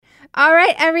All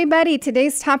right, everybody.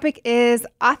 Today's topic is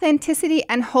authenticity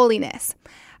and holiness.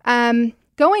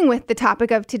 Going with the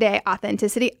topic of today,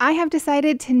 authenticity, I have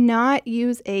decided to not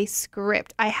use a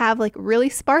script. I have really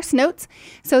sparse notes.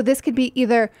 So this could be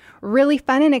either really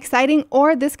fun and exciting,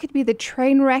 or this could be the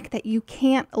train wreck that you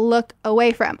can't look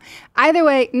away from. Either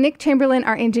way, Nick Chamberlain,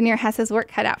 our engineer, has his work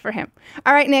cut out for him.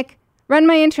 All right, Nick, run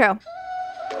my intro.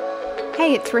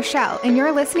 Hey, it's Rochelle, and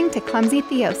you're listening to Clumsy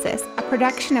Theosis, a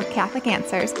production of Catholic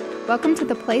Answers. Welcome to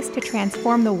the place to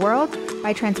transform the world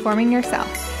by transforming yourself.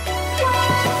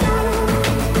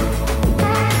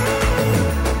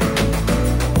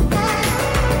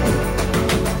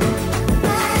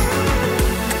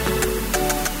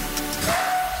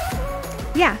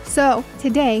 Yeah, so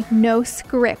today, no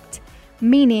script,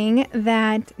 meaning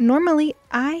that normally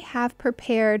I have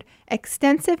prepared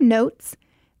extensive notes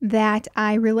that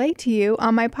I relay to you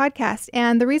on my podcast.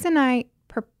 And the reason I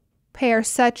prepare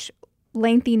such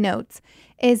lengthy notes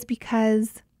is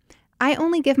because I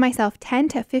only give myself 10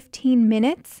 to 15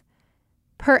 minutes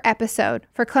per episode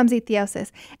for Clumsy Theosis.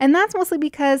 And that's mostly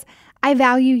because I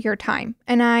value your time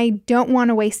and I don't want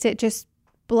to waste it just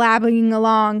blabbing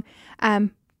along,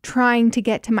 trying to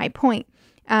get to my point.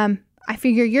 I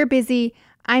figure you're busy,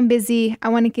 I'm busy. I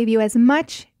want to give you as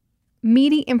much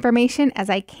meaty information as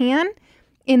I can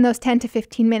in those 10 to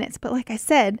 15 minutes. But like I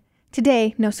said,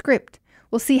 today, no script.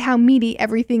 We'll see how meaty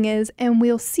everything is, and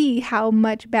we'll see how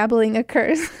much babbling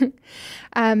occurs.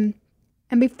 And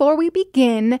before we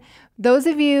begin, those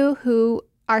of you who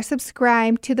are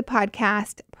subscribed to the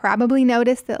podcast probably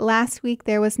noticed that last week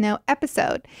there was no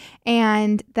episode.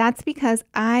 And that's because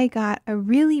I got a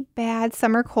really bad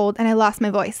summer cold and I lost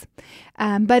my voice.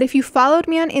 But if you followed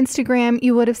me on Instagram,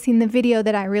 you would have seen the video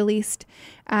that I released,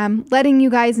 letting you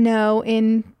guys know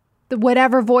in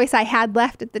whatever voice I had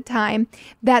left at the time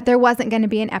that there wasn't going to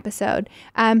be an episode.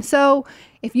 So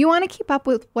if you want to keep up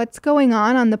with what's going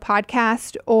on the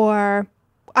podcast or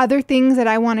other things that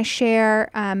I want to share,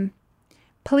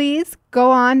 please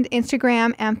go on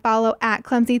Instagram and follow at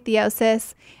Clumsy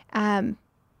Theosis. I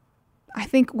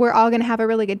think we're all going to have a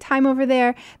really good time over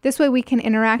there. This way we can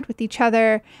interact with each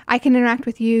other. I can interact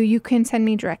with you. You can send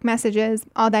me direct messages,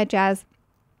 all that jazz.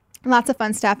 Lots of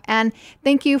fun stuff. And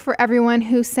thank you for everyone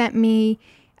who sent me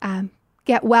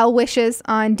get well wishes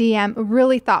on DM.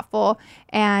 Really thoughtful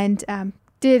and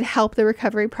did help the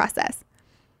recovery process.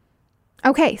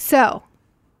 Okay, so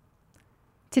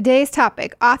today's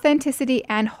topic, authenticity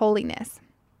and holiness.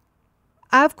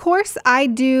 Of course, I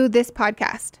do this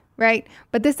podcast, right?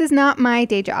 But this is not my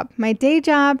day job. My day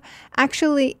job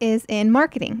actually is in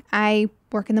marketing. I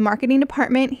work in the marketing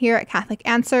department here at Catholic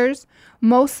Answers,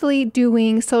 mostly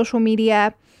doing social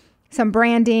media, some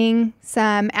branding,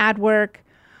 some ad work,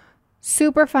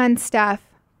 super fun stuff.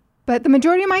 But the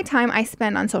majority of my time I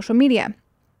spend on social media.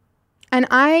 And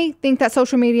I think that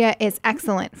social media is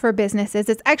excellent for businesses.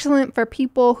 It's excellent for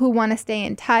people who want to stay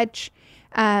in touch.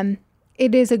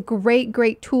 It is a great,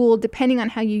 great tool depending on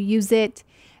how you use it.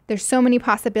 There's so many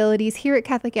possibilities. Here at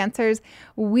Catholic Answers,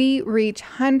 we reach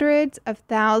hundreds of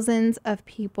thousands of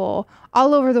people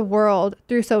all over the world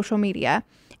through social media.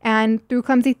 And through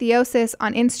Clumsy Theosis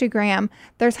on Instagram,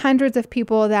 there's hundreds of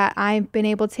people that I've been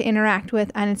able to interact with,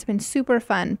 and it's been super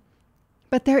fun.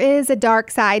 But there is a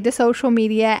dark side to social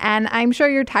media, and I'm sure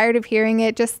you're tired of hearing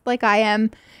it, just like I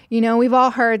am. You know, we've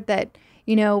all heard that,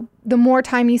 the more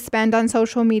time you spend on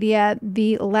social media,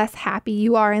 the less happy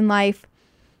you are in life.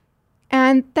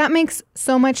 And that makes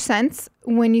so much sense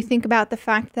when you think about the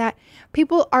fact that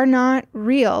people are not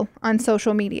real on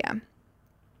social media.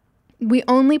 We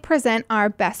only present our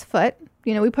best foot.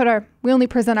 We only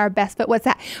present our best foot. What's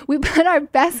that? We put our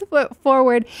best foot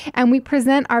forward and we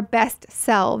present our best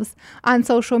selves on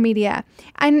social media.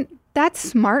 And that's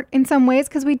smart in some ways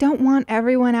because we don't want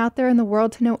everyone out there in the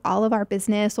world to know all of our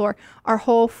business or our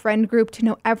whole friend group to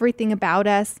know everything about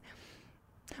us.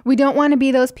 We don't want to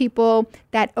be those people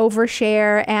that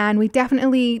overshare, and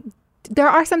there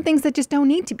are some things that just don't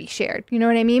need to be shared. You know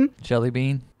what I mean? Jelly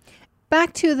bean.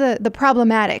 Back to the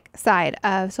problematic side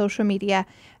of social media.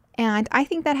 And I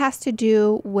think that has to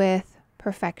do with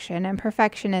perfection and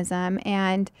perfectionism.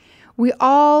 And we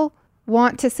all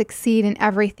want to succeed in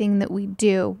everything that we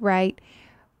do, right?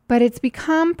 But it's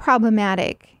become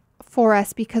problematic for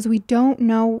us because we don't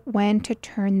know when to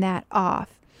turn that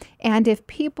off. And if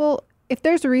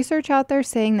there's research out there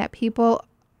saying that people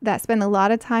that spend a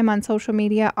lot of time on social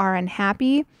media are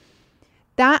unhappy,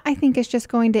 that I think is just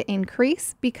going to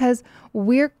increase because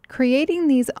we're creating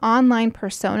these online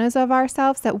personas of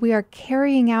ourselves that we are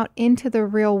carrying out into the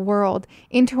real world,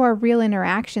 into our real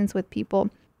interactions with people.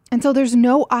 And so there's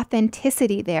no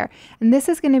authenticity there. And this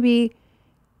is going to be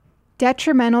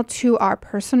detrimental to our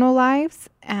personal lives,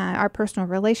 our personal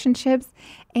relationships,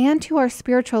 and to our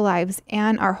spiritual lives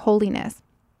and our holiness.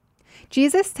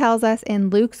 Jesus tells us in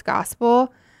Luke's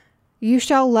gospel, "You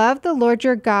shall love the Lord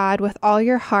your God with all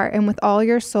your heart and with all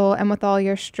your soul and with all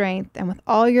your strength and with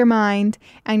all your mind,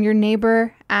 and your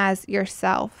neighbor as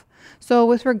yourself." So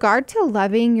with regard to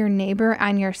loving your neighbor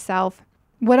and yourself,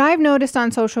 what I've noticed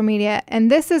on social media, and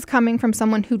this is coming from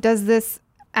someone who does this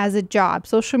as a job,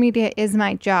 social media is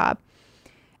my job,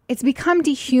 it's become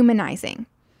dehumanizing.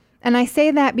 And I say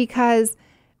that because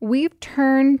we've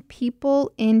turned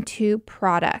people into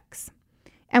products.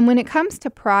 And when it comes to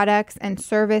products and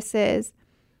services,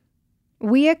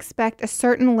 we expect a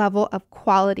certain level of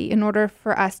quality in order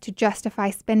for us to justify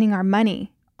spending our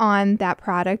money on that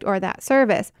product or that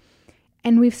service.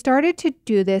 And we've started to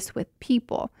do this with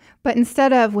people. But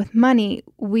instead of with money,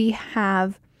 we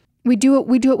do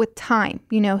it with time,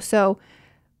 so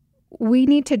we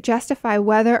need to justify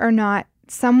whether or not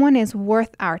someone is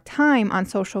worth our time on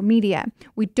social media.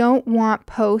 We don't want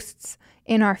posts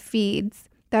in our feeds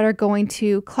that are going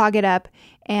to clog it up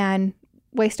and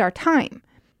waste our time.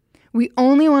 We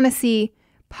only want to see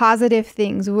positive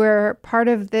things. We're part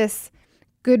of this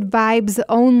good vibes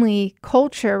only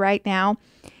culture right now,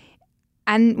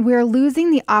 and we're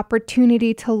losing the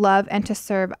opportunity to love and to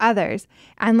serve others.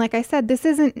 And like I said, this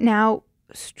isn't now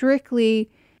strictly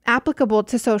applicable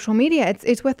to social media.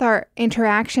 It's with our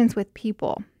interactions with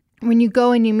people. When you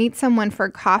go and you meet someone for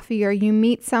coffee, or you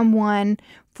meet someone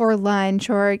for lunch,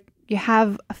 or you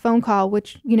have a phone call,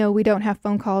 which, we don't have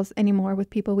phone calls anymore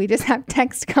with people. We just have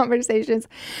text conversations.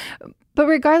 But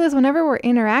regardless, whenever we're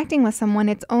interacting with someone,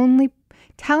 it's only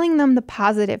telling them the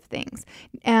positive things.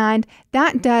 And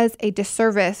that does a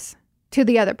disservice to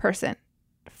the other person.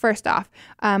 First off,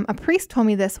 a priest told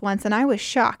me this once, and I was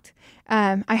shocked.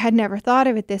 I had never thought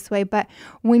of it this way, but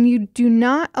when you do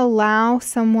not allow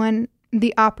someone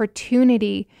the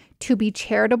opportunity to be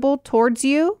charitable towards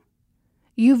you,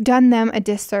 you've done them a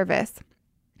disservice,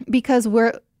 because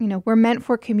we're meant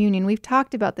for communion. We've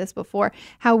talked about this before,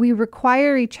 how we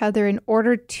require each other in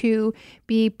order to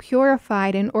be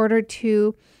purified, in order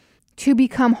to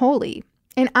become holy.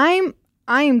 And I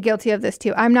am guilty of this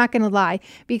too. I'm not going to lie,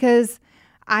 because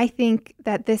I think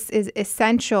that this is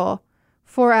essential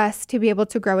for us to be able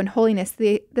to grow in holiness.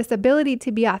 This ability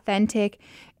to be authentic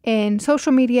in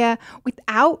social media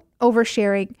without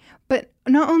oversharing. But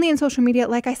not only in social media,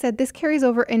 like I said, this carries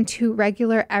over into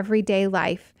regular everyday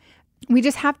life. We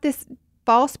just have this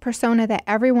false persona that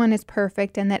everyone is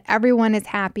perfect and that everyone is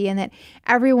happy and that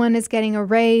everyone is getting a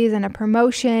raise and a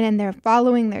promotion and they're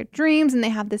following their dreams and they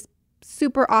have this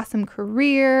super awesome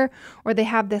career, or they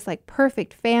have this like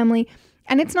perfect family.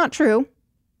 And it's not true.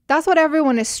 That's what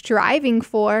everyone is striving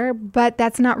for, but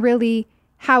that's not really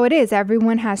how it is.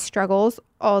 Everyone has struggles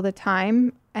all the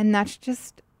time, and that's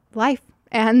just life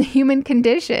and the human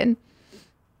condition.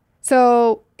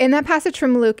 So in that passage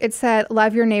from Luke, it said,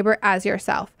 love your neighbor as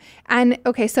yourself. And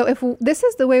okay, so if this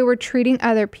is the way we're treating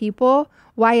other people,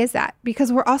 why is that?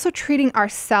 Because we're also treating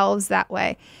ourselves that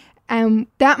way. And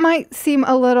that might seem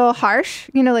a little harsh,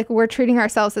 like we're treating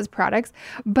ourselves as products.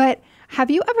 But have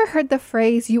you ever heard the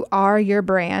phrase, you are your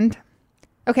brand?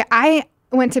 Okay, I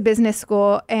went to business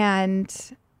school, and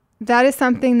that is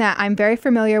something that I'm very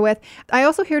familiar with. I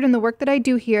also hear it in the work that I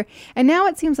do here. And now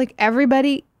it seems like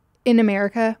everybody in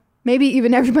America, maybe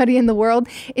even everybody in the world,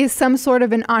 is some sort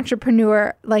of an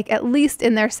entrepreneur, like at least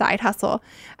in their side hustle.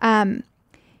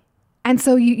 And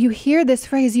so you hear this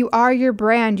phrase, you are your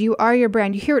brand, you are your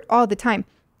brand. You hear it all the time.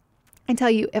 I tell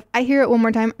you, if I hear it one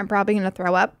more time, I'm probably going to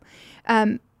throw up.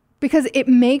 Because it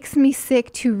makes me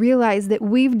sick to realize that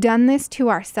we've done this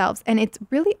to ourselves. And it's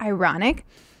really ironic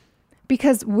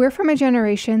because we're from a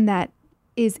generation that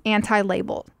is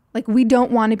anti-labeled. Like, we don't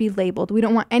want to be labeled. We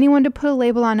don't want anyone to put a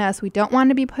label on us. We don't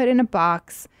want to be put in a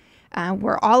box.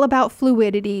 We're all about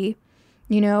fluidity.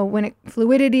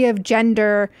 Fluidity of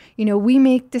gender, we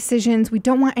make decisions. We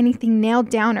don't want anything nailed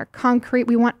down or concrete.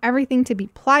 We want everything to be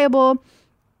pliable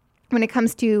when it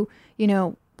comes to,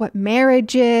 what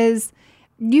marriage is,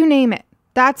 you name it.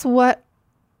 That's what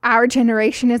our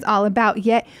generation is all about.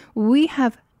 Yet we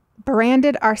have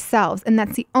branded ourselves, and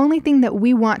that's the only thing that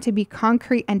we want to be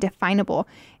concrete and definable.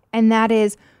 And that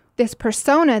is this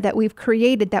persona that we've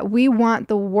created that we want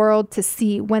the world to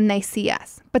see when they see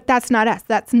us. But that's not us.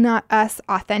 That's not us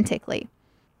authentically.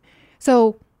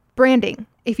 So branding,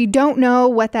 if you don't know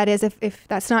what that is, if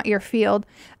that's not your field,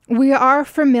 we are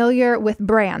familiar with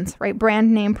brands, right?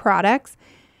 Brand name products.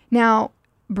 Now,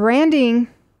 branding,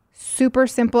 super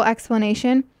simple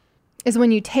explanation, is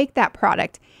when you take that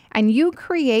product and you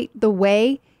create the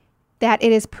way that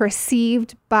it is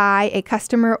perceived by a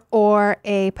customer or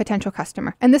a potential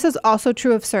customer. And this is also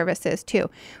true of services too.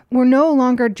 We're no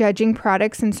longer judging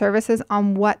products and services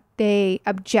on what they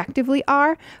objectively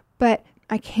are, but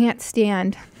I can't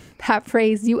stand that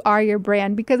phrase, you are your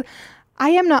brand, because I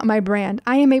am not my brand.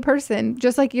 I am a person,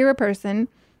 just like you're a person,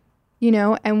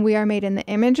 and we are made in the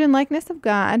image and likeness of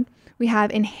God. We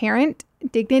have inherent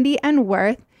dignity and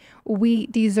worth. We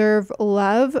deserve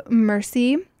love,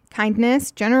 mercy,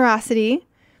 kindness, generosity.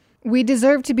 We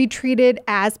deserve to be treated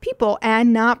as people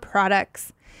and not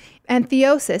products. And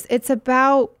theosis, it's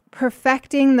about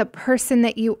perfecting the person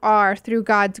that you are through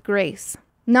God's grace,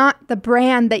 not the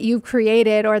brand that you've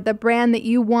created or the brand that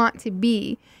you want to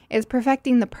be. It's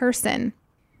perfecting the person.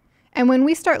 And when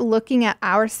we start looking at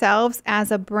ourselves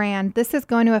as a brand, this is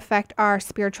going to affect our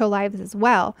spiritual lives as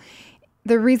well.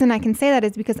 The reason I can say that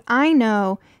is because I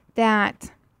know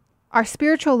that our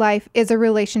spiritual life is a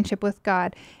relationship with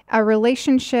God. A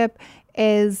relationship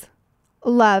is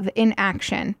love in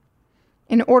action.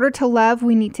 In order to love,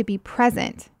 we need to be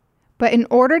present. But in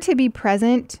order to be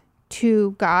present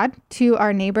to God, to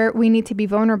our neighbor, we need to be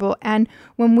vulnerable. And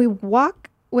when we walk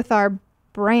with our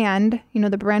brand,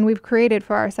 the brand we've created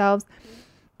for ourselves,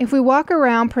 if we walk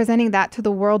around presenting that to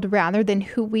the world rather than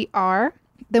who we are,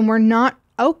 then we're not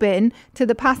open to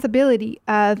the possibility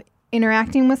of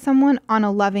interacting with someone on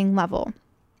a loving level.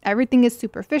 Everything is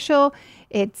superficial.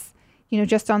 It's,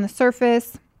 just on the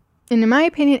surface. And in my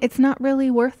opinion, it's not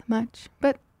really worth much.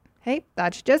 But hey,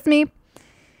 that's just me.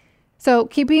 So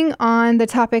keeping on the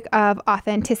topic of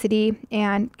authenticity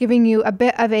and giving you a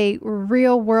bit of a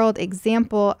real world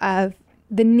example of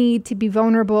the need to be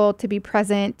vulnerable, to be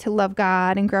present, to love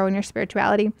God and grow in your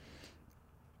spirituality.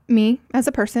 Me as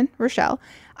a person, Rochelle,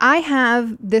 I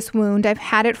have this wound. I've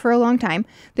had it for a long time.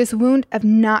 This wound of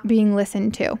not being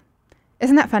listened to.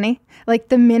 Isn't that funny? Like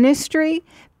the ministry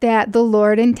that the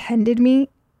Lord intended me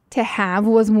to have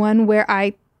was one where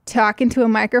I talk into a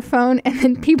microphone and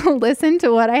then people listen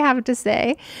to what I have to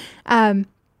say. A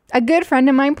good friend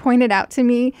of mine pointed out to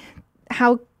me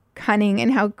how cunning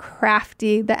and how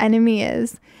crafty the enemy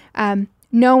is,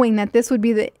 knowing that this would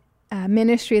be the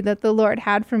ministry that the Lord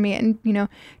had for me and,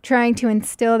 trying to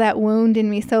instill that wound in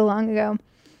me so long ago.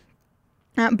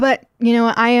 But,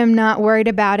 I am not worried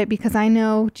about it because I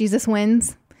know Jesus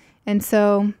wins. And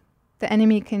so the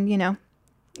enemy can,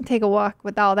 take a walk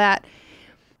with all that.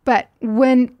 But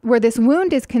where this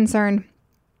wound is concerned,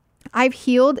 I've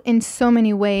healed in so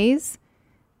many ways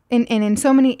and in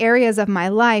so many areas of my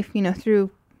life,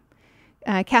 through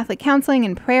Catholic counseling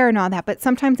and prayer and all that, but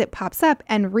sometimes it pops up,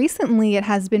 and recently it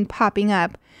has been popping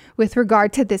up with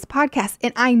regard to this podcast,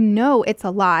 and I know it's a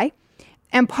lie,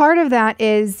 and part of that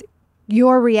is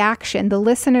your reaction, the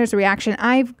listener's reaction.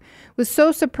 I was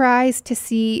so surprised to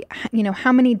see,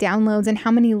 how many downloads and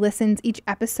how many listens each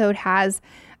episode has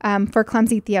for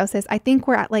Clumsy Theosis. I think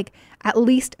we're at at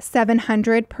least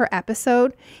 700 per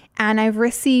episode, and I've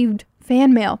received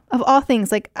fan mail of all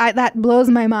things. That blows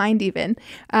my mind even.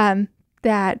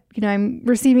 That, I'm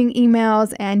receiving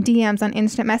emails and DMs on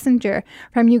Instant Messenger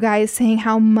from you guys saying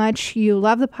how much you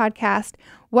love the podcast,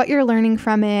 what you're learning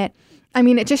from it. I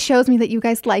mean, it just shows me that you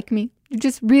guys like me. You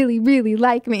just really, really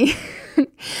like me.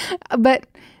 But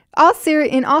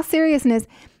in all seriousness,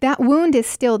 that wound is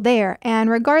still there. And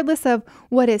regardless of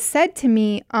what is said to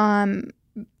me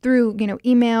through,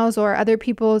 emails or other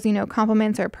people's,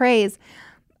 compliments or praise,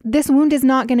 this wound is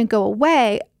not going to go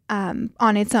away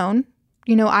on its own.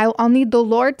 I'll need the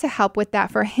Lord to help with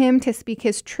that, for him to speak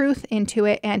his truth into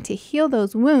it and to heal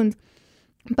those wounds.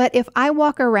 But if I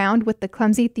walk around with the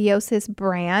Clumsy Theosis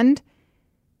brand,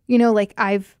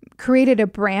 I've created a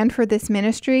brand for this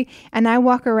ministry, and I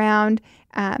walk around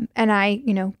and I,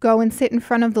 go and sit in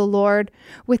front of the Lord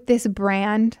with this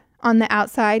brand on the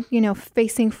outside,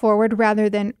 facing forward rather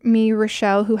than me,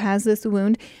 Rochelle, who has this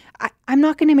wound, I'm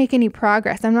not going to make any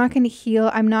progress. I'm not going to heal.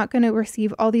 I'm not going to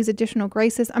receive all these additional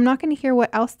graces. I'm not going to hear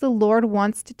what else the Lord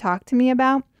wants to talk to me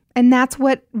about. And that's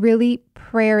what really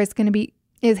prayer is going to be,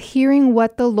 is hearing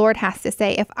what the Lord has to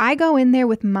say. If I go in there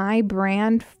with my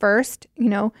brand first,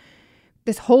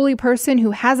 this holy person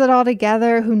who has it all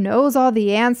together, who knows all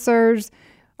the answers,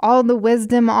 all the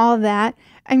wisdom, all that.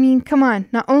 I mean, come on.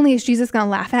 Not only is Jesus going to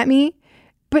laugh at me,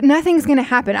 but nothing's going to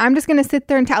happen. I'm just going to sit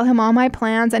there and tell him all my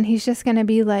plans, and he's just going to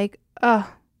be like,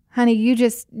 oh, honey, you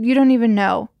don't even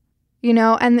know,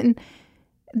 and then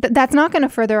that's not going to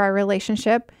further our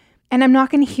relationship. And I'm not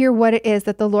going to hear what it is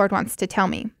that the Lord wants to tell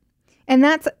me. And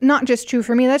that's not just true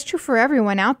for me. That's true for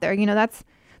everyone out there.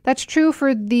 That's true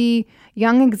for the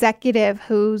young executive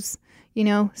who's,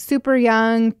 super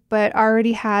young, but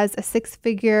already has a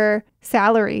 6-figure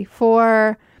salary,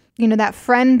 for, that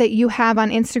friend that you have on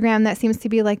Instagram that seems to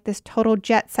be like this total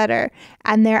jet setter,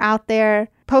 and they're out there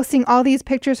posting all these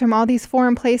pictures from all these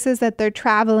foreign places that they're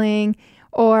traveling,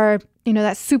 or,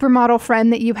 that supermodel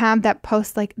friend that you have that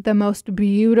posts like the most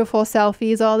beautiful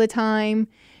selfies all the time,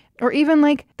 or even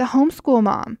like the homeschool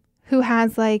mom who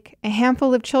has like a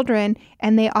handful of children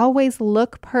and they always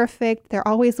look perfect. They're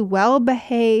always well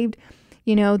behaved.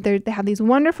 They have these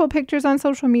wonderful pictures on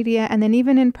social media, and then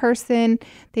even in person,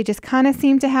 they just kind of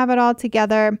seem to have it all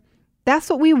together. That's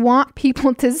what we want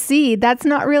people to see. That's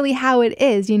not really how it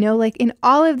is. Like in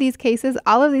all of these cases,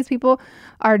 all of these people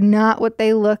are not what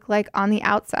they look like on the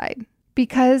outside,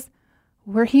 because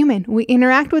we're human. We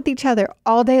interact with each other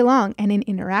all day long. And in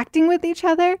interacting with each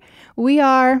other, we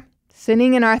are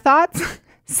sinning in our thoughts,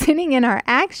 sinning in our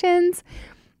actions,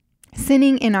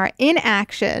 sinning in our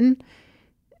inaction.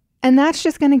 And that's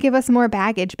just going to give us more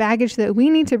baggage that we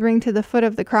need to bring to the foot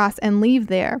of the cross and leave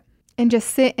there and just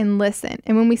sit and listen.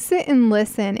 And when we sit and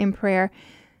listen in prayer,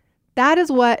 that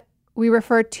is what we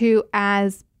refer to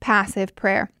as passive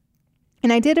prayer.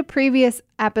 And I did a previous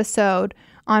episode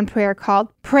on prayer called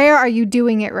Prayer, Are You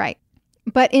Doing It Right?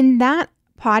 But in that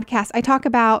podcast, I talk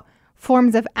about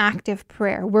forms of active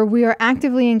prayer where we are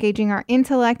actively engaging our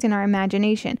intellect and our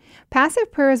imagination.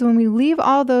 Passive prayer is when we leave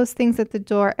all those things at the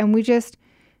door and we just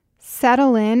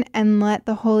settle in and let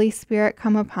the Holy Spirit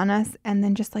come upon us and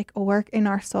then just like work in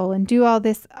our soul and do all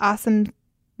this awesome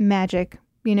magic.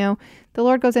 The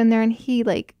Lord goes in there and he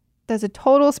like does a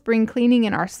total spring cleaning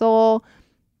in our soul.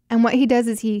 And what he does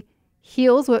is he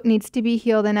heals what needs to be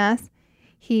healed in us.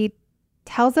 He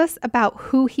tells us about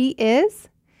who he is,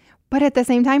 but at the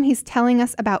same time, he's telling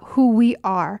us about who we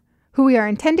are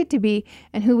intended to be,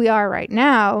 and who we are right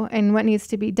now, and what needs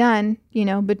to be done,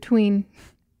 between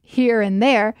here and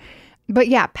there. But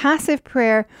yeah, passive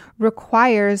prayer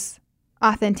requires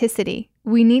authenticity.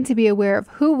 We need to be aware of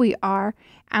who we are,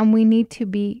 and we need to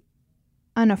be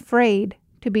unafraid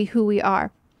to be who we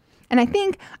are. And I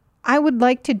think I would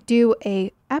like to do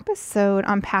a episode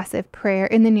on passive prayer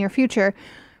in the near future,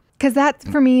 because that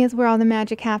for me is where all the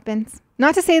magic happens.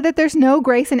 Not to say that there's no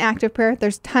grace in active prayer.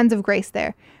 There's tons of grace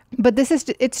there, but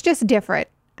it's just different.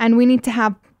 And we need to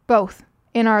have both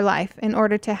in our life in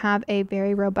order to have a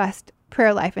very robust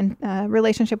prayer life and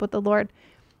relationship with the Lord.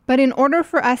 But in order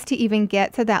for us to even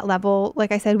get to that level,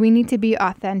 like I said, we need to be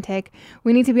authentic.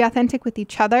 We need to be authentic with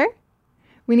each other.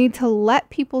 We need to let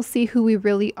people see who we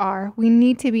really are. We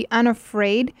need to be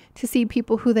unafraid to see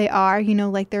people who they are,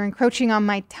 like they're encroaching on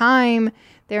my time.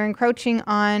 They're encroaching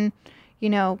on,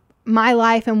 my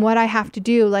life and what I have to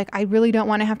do. Like, I really don't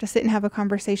want to have to sit and have a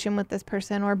conversation with this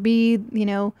person or be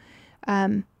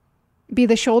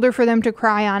the shoulder for them to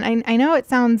cry on. I know it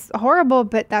sounds horrible,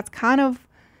 but that's kind of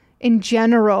in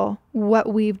general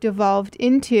what we've devolved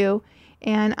into.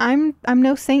 And I'm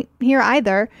no saint here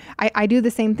either. I do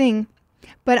the same thing,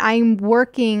 but I'm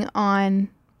working on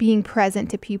being present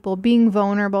to people, being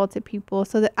vulnerable to people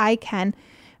so that I can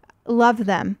love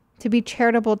them, to be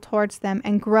charitable towards them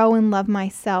and grow and love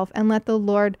myself and let the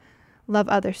Lord love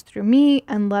others through me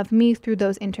and love me through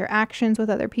those interactions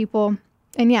with other people.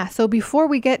 And yeah, so before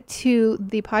we get to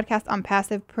the podcast on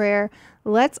passive prayer,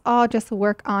 let's all just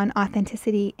work on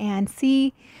authenticity and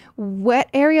see what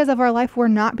areas of our life we're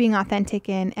not being authentic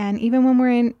in. And even when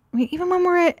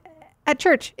we're at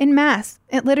church, in mass,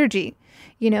 at liturgy,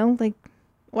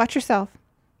 watch yourself,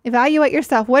 evaluate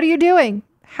yourself. What are you doing?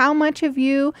 How much of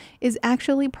you is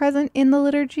actually present in the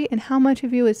liturgy and how much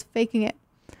of you is faking it?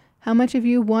 How much of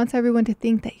you wants everyone to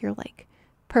think that you're like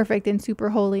perfect and super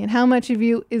holy? And how much of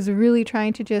you is really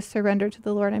trying to just surrender to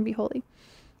the Lord and be holy?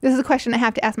 This is a question I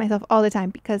have to ask myself all the time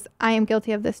because I am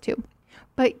guilty of this too.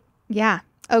 But yeah,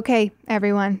 okay,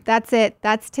 everyone, that's it.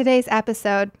 That's today's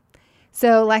episode.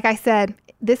 So like I said,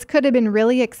 this could have been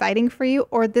really exciting for you,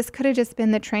 or this could have just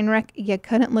been the train wreck you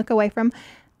couldn't look away from.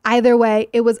 Either way,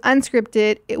 it was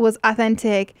unscripted, it was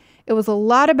authentic, it was a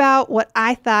lot about what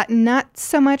I thought, not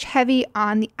so much heavy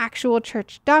on the actual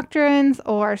church doctrines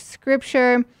or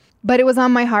scripture, but it was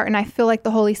on my heart, and I feel like the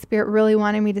Holy Spirit really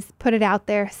wanted me to put it out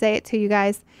there, say it to you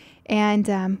guys,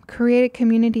 and create a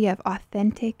community of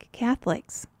authentic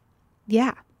Catholics.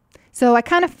 Yeah. So I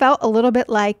kind of felt a little bit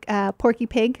like Porky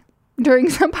Pig during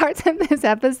some parts of this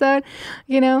episode,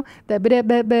 that's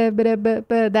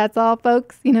all,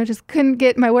 folks, just couldn't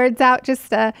get my words out,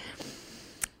 just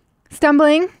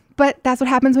stumbling. But that's what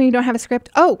happens when you don't have a script.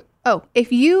 Oh,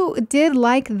 if you did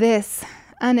like this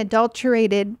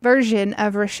unadulterated version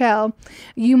of Rochelle,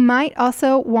 you might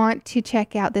also want to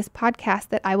check out this podcast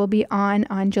that I will be on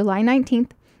July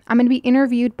 19th. I'm going to be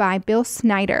interviewed by Bill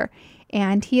Snyder,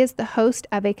 and he is the host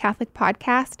of a Catholic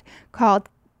podcast called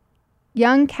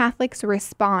Young Catholics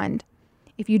Respond.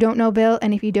 If you don't know Bill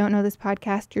and if you don't know this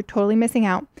podcast, you're totally missing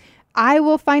out. I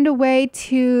will find a way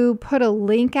to put a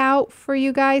link out for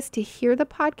you guys to hear the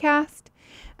podcast,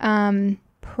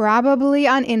 probably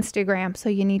on Instagram. So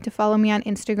you need to follow me on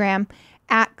Instagram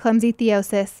at Clumsy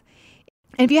Theosis.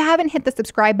 And if you haven't hit the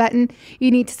subscribe button,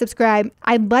 you need to subscribe.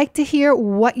 I'd like to hear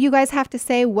what you guys have to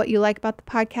say, what you like about the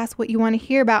podcast, what you want to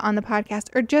hear about on the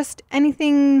podcast, or just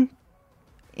anything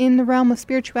in the realm of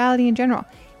spirituality in general.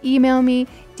 Email me,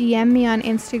 DM me on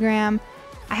Instagram.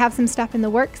 I have some stuff in the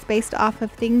works based off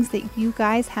of things that you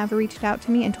guys have reached out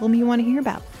to me and told me you want to hear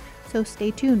about. So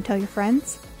stay tuned, tell your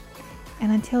friends.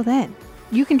 And until then,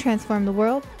 you can transform the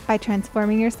world by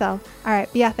transforming yourself. All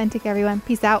right, be authentic, everyone.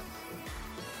 Peace out.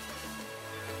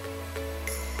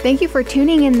 Thank you for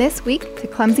tuning in this week to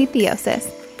Clumsy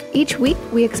Theosis. Each week,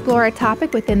 we explore a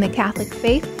topic within the Catholic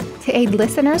faith to aid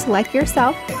listeners like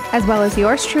yourself, as well as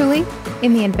yours truly,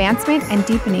 in the advancement and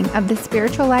deepening of the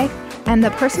spiritual life and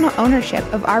the personal ownership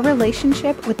of our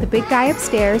relationship with the big guy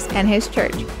upstairs and his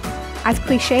church. As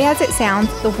cliche as it sounds,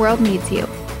 the world needs you.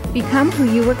 Become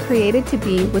who you were created to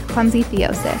be with Clumsy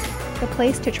Theosis, the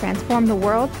place to transform the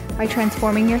world by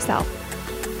transforming yourself.